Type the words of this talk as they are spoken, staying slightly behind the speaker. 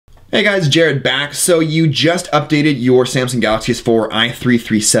Hey guys, Jared back. So you just updated your Samsung Galaxy S4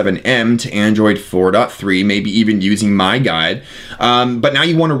 I337M to Android 4.3, maybe even using my guide. But now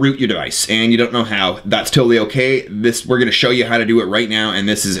you want to root your device and you don't know how. That's totally okay. We're going to show you how to do it right now, and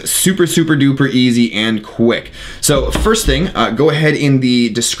this is super duper easy and quick. So first thing, go ahead in the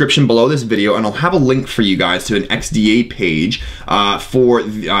description below this video and I'll have a link for you guys to an XDA page for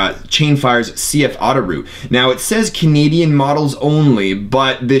Chainfire's CF Auto Root. Now it says Canadian models only,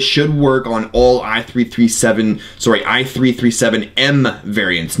 but this should work on all I337M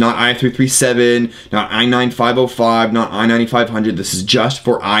variants, not I337, not I9500, not I9500. This is just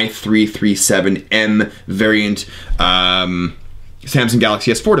for I337M variant Samsung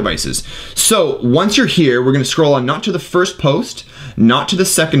Galaxy S4 devices. So once you're here, we're going to scroll on not to the first post, not to the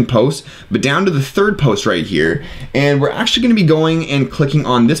second post, but down to the third post right here. And we're actually going to be going and clicking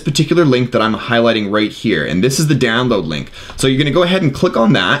on this particular link that I'm highlighting right here. And this is the download link. So you're going to go ahead and click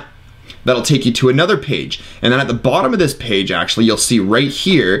on that. That'll take you to another page. And then at the bottom of this page, actually, you'll see right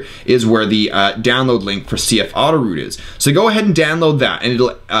here is where the download link for CF Auto Root is. So go ahead and download that, and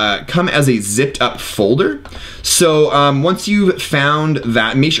it'll come as a zipped up folder. So once you've found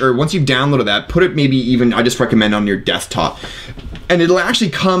that, once you've downloaded that, put it maybe even, I just recommend on your desktop. And it'll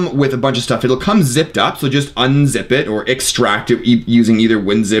actually come with a bunch of stuff. It'll come zipped up, so just unzip it or extract it using either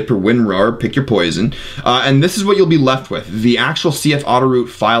WinZip or WinRAR, pick your poison. And this is what you'll be left with: the actual CF Auto Root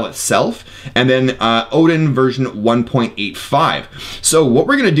file itself, and then Odin version 1.85. So what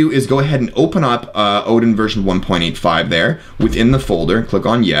we're gonna do is go ahead and open up Odin version 1.85 there within the folder, click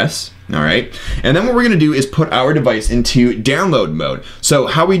on yes. All right, and then what we're gonna do is put our device into download mode. So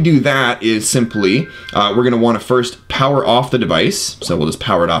how we do that is simply, we're gonna wanna first power off the device. So we'll just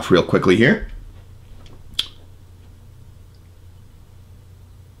power it off real quickly here.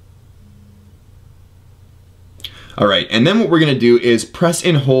 All right, and then what we're gonna do is press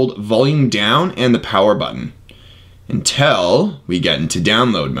and hold volume down and the power button until we get into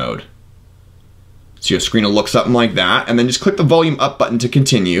download mode. So your screen will look something like that, and then just click the volume up button to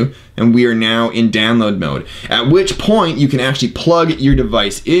continue, and we are now in download mode. At which point you can actually plug your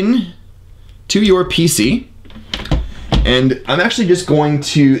device in to your PC. And I'm actually just going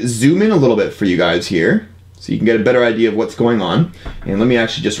to zoom in a little bit for you guys here, so you can get a better idea of what's going on. And let me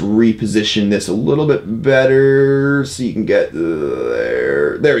actually just reposition this a little bit better so you can get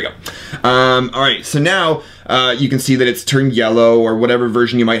there. There we go. All right, so now you can see that it's turned yellow, or whatever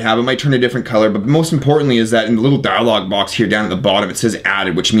version you might have. It might turn a different color, but most importantly is that in the little dialog box here down at the bottom, it says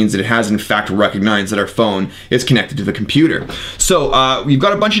added, which means that it has in fact recognized that our phone is connected to the computer. So we've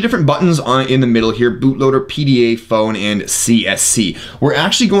got a bunch of different buttons in the middle here: bootloader, PDA, phone, and CSC. We're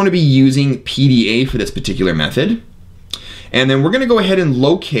actually going to be using PDA for this particular method. And then we're gonna go ahead and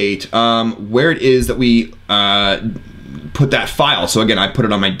locate where it is that we put that file. So again, I put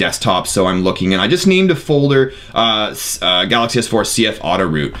it on my desktop, so I'm looking, and I just named a folder Galaxy S4 CF Auto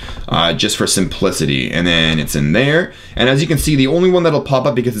Root just for simplicity, and then it's in there. And as you can see, the only one that'll pop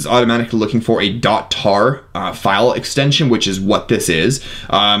up, because it's automatically looking for a .tar file extension, which is what this is.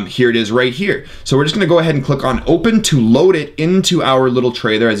 Here it is right here. So we're just gonna go ahead and click on open to load it into our little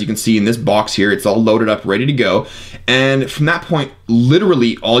tray there. As you can see in this box here, it's all loaded up, ready to go. And from that point,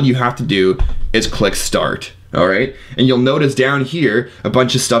 literally all you have to do is click start. All right, and you'll notice down here a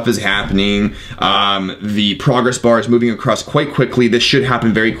bunch of stuff is happening. The progress bar is moving across quite quickly. This should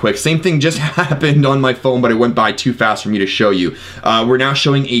happen very quick. Same thing just happened on my phone, but it went by too fast for me to show you. We're now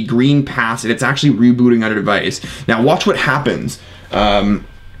showing a green pass, and it's actually rebooting our device. Now watch what happens.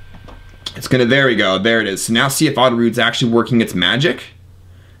 It's gonna, there we go, there it is. So now CF Auto Root's actually working its magic,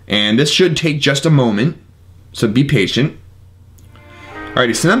 and this should take just a moment, so be patient.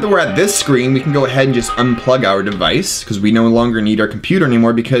 Alrighty, so now that we're at this screen, we can go ahead and just unplug our device, because we no longer need our computer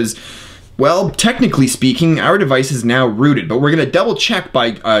anymore, because, well, technically speaking, our device is now rooted, but we're going to double check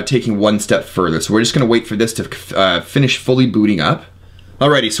by taking one step further. So we're just going to wait for this to finish fully booting up.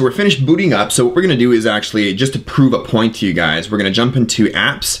 Alrighty, so we're finished booting up. So what we're going to do is actually, just to prove a point to you guys, we're going to jump into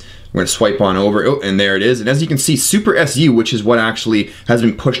apps. We're going to swipe on over, oh, and there it is. And as you can see, Super SU, which is what actually has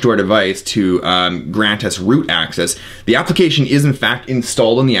been pushed to our device to grant us root access, the application is in fact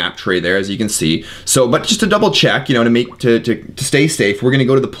installed in the app tray there, as you can see. So, but just to double check, you know, to stay safe, we're going to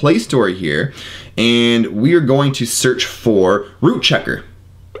go to the Play Store here, and we are going to search for Root Checker.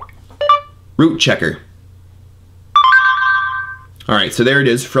 Root Checker. All right, so there it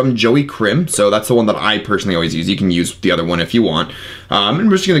is from Joey Krim. So that's the one that I personally always use. You can use the other one if you want. I'm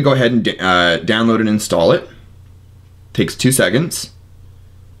just gonna go ahead and download and install it. Takes 2 seconds.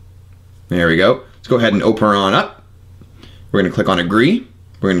 There we go. Let's go ahead and open her on up. We're gonna click on agree.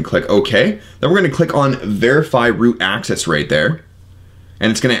 We're gonna click OK. Then we're gonna click on verify root access right there.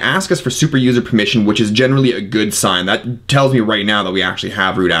 and it's going to ask us for super user permission, which is generally a good sign. That tells me right now that we actually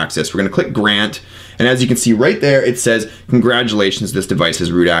have root access. We're going to click grant, and as you can see right there, it says, congratulations, this device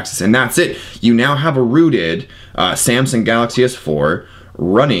has root access, and that's it. You now have a rooted Samsung Galaxy S4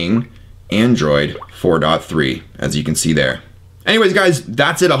 running Android 4.3, as you can see there. Anyways, guys,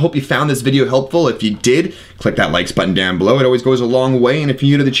 that's it. I hope you found this video helpful. If you did, click that likes button down below. It always goes a long way. And if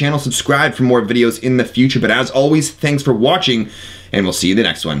you're new to the channel, subscribe for more videos in the future. But as always, thanks for watching, and we'll see you in the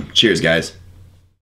next one. Cheers, guys.